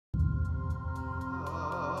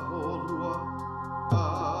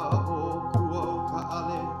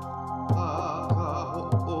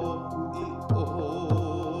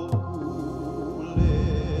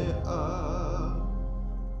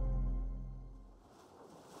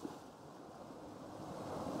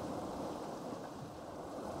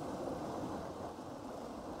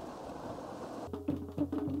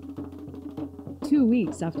2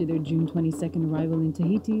 weeks after their June 22nd arrival in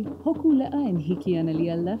Tahiti, Hōkūleʻa and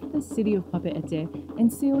Hikianalia left the city of Papeete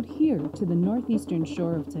and sailed here to the northeastern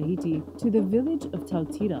shore of Tahiti, to the village of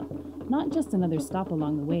Tautira. Not just another stop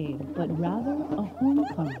along the way, but rather a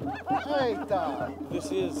homecoming.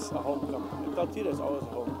 This is a homecoming. Tautira is always a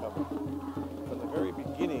homecoming. From the very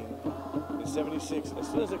beginning, in '76, as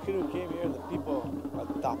soon as the canoe came here, the people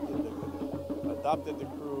adopted the canoe, adopted the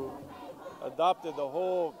crew, adopted the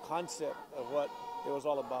whole concept of what it was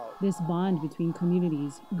all about. This bond between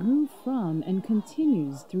communities grew from and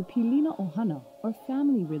continues through pilina ohana, or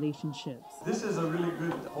family relationships. This is a really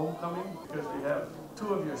good homecoming because we have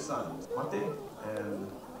two of your sons, Mate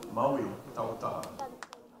and Maui Tautira.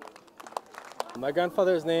 My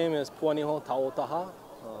grandfather's name is Puaniho Tautaha.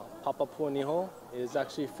 Papa Puaniho is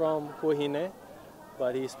actually from Kuahine,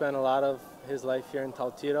 but he spent a lot of his life here in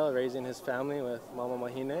Tautira, raising his family with Mama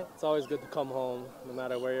Mahine. It's always good to come home, no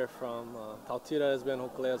matter where you're from. Tautira has been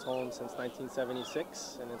Hōkūleʻa's home since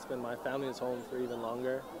 1976, and it's been my family's home for even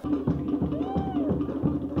longer.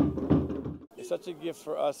 It's such a gift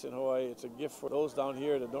for us in Hawaii. It's a gift for those down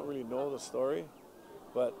here that don't really know the story,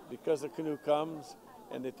 but because the canoe comes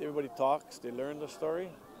and that everybody talks, they learn the story,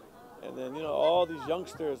 and then all these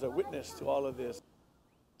youngsters are witness to all of this.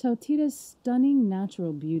 Tautira's stunning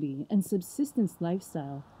natural beauty and subsistence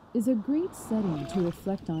lifestyle is a great setting to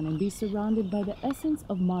reflect on and be surrounded by the essence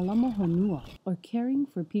of malama honua, or caring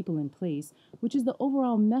for people in place, which is the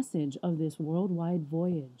overall message of this worldwide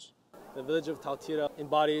voyage. The village of Tautira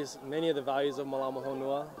embodies many of the values of malama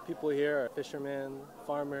honua. People here are fishermen,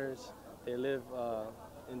 farmers. They live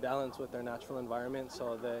in balance with their natural environment,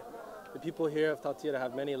 so the people here of Tautira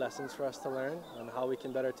have many lessons for us to learn on how we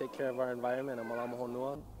can better take care of our environment and malama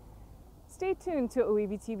honua. Stay tuned to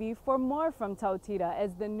Oiwi TV for more from Tautira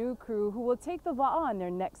as the new crew who will take the wa'a on their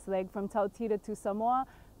next leg from Tautira to Samoa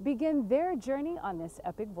begin their journey on this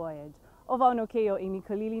epic voyage. O wau no keio Amy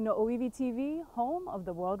Kalili no Oiwi TV, home of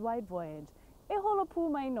the worldwide voyage. E holo pū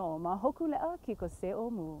mai no ma Hōkūleʻa ki ko se o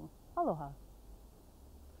mu. Aloha.